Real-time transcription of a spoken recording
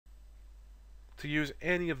To use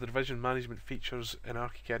any of the revision management features in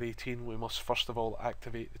ArchiCAD 18, we must first of all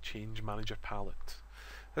activate the Change Manager palette.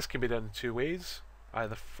 This can be done in two ways,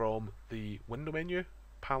 either from the window menu,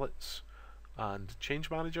 palettes and Change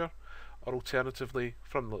Manager, or alternatively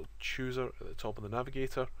from the little chooser at the top of the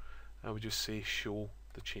navigator, and we just say show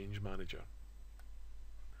the Change Manager.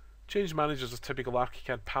 Change Manager is a typical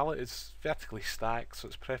ArchiCAD palette. It's vertically stacked, so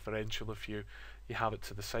it's preferential if you have it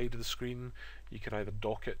to the side of the screen. You can either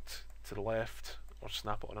dock it to the left or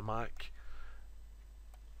snap it on a Mac,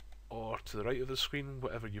 or to the right of the screen,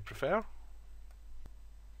 whatever you prefer.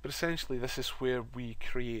 But essentially this is where we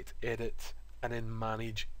create, edit and then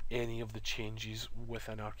manage any of the changes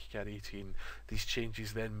within ArchiCAD 18. These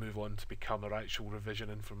changes then move on to become our actual revision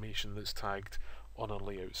information that's tagged on our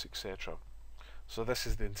layouts, etc. So this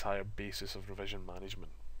is the entire basis of revision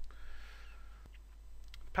management.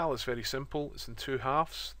 The palette's very simple. It's in two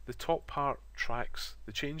halves. The top part tracks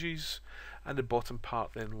the changes and the bottom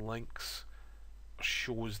part then links or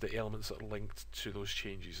shows the elements that are linked to those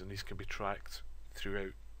changes, and these can be tracked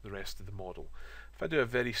throughout the rest of the model. If I do a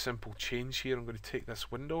very simple change here, I'm going to take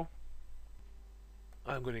this window,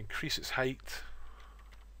 I'm going to increase its height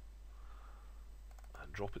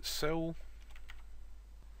and drop its sill.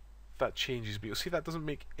 That changes, but you'll see that doesn't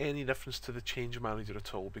make any difference to the Change Manager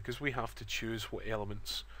at all, because we have to choose what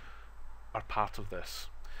elements are part of this.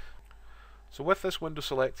 So with this window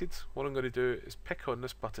selected, what I'm going to do is pick on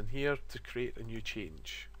this button here to create a new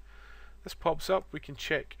change. This pops up, we can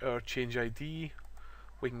check our change ID,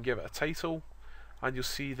 we can give it a title, and you'll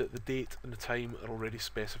see that the date and the time are already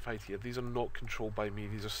specified here. These are not controlled by me,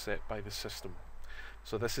 these are set by the system.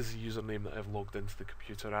 So this is the username that I've logged into the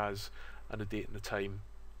computer as, and the date and the time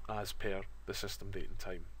as per the system date and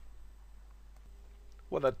time.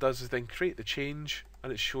 What that does is then create the change,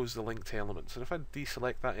 and it shows the linked elements. And if I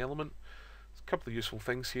deselect that element, there's a couple of useful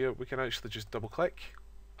things here. We can actually just double click,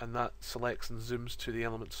 and that selects and zooms to the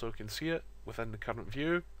element so I can see it within the current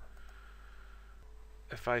view.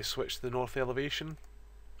 If I switch to the north elevation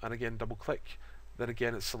and again double click, then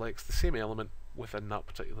again it selects the same element within that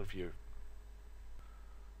particular view.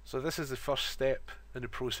 So this is the first step in the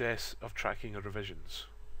process of tracking our revisions.